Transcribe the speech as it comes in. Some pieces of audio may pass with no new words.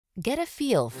Get a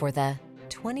feel for the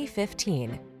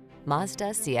 2015 Mazda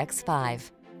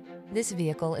CX-5. This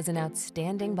vehicle is an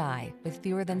outstanding buy with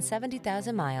fewer than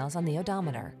 70,000 miles on the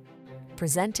odometer.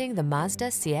 Presenting the Mazda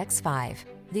CX-5,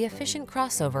 the efficient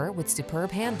crossover with superb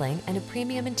handling and a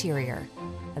premium interior.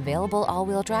 Available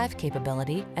all-wheel drive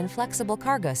capability and flexible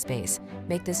cargo space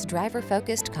make this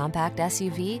driver-focused compact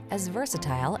SUV as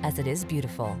versatile as it is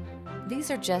beautiful.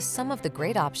 These are just some of the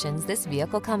great options this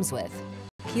vehicle comes with: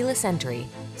 keyless entry,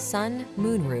 sun,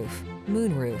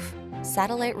 moonroof,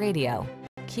 satellite radio,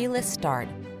 keyless start,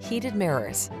 heated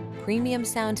mirrors, premium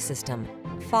sound system,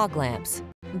 fog lamps,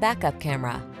 backup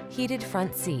camera, heated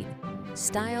front seat.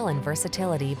 Style and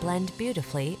versatility blend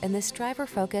beautifully in this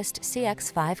driver-focused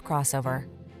CX-5 crossover.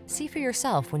 See for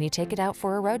yourself when you take it out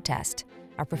for a road test.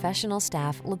 Our professional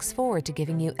staff looks forward to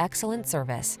giving you excellent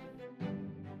service.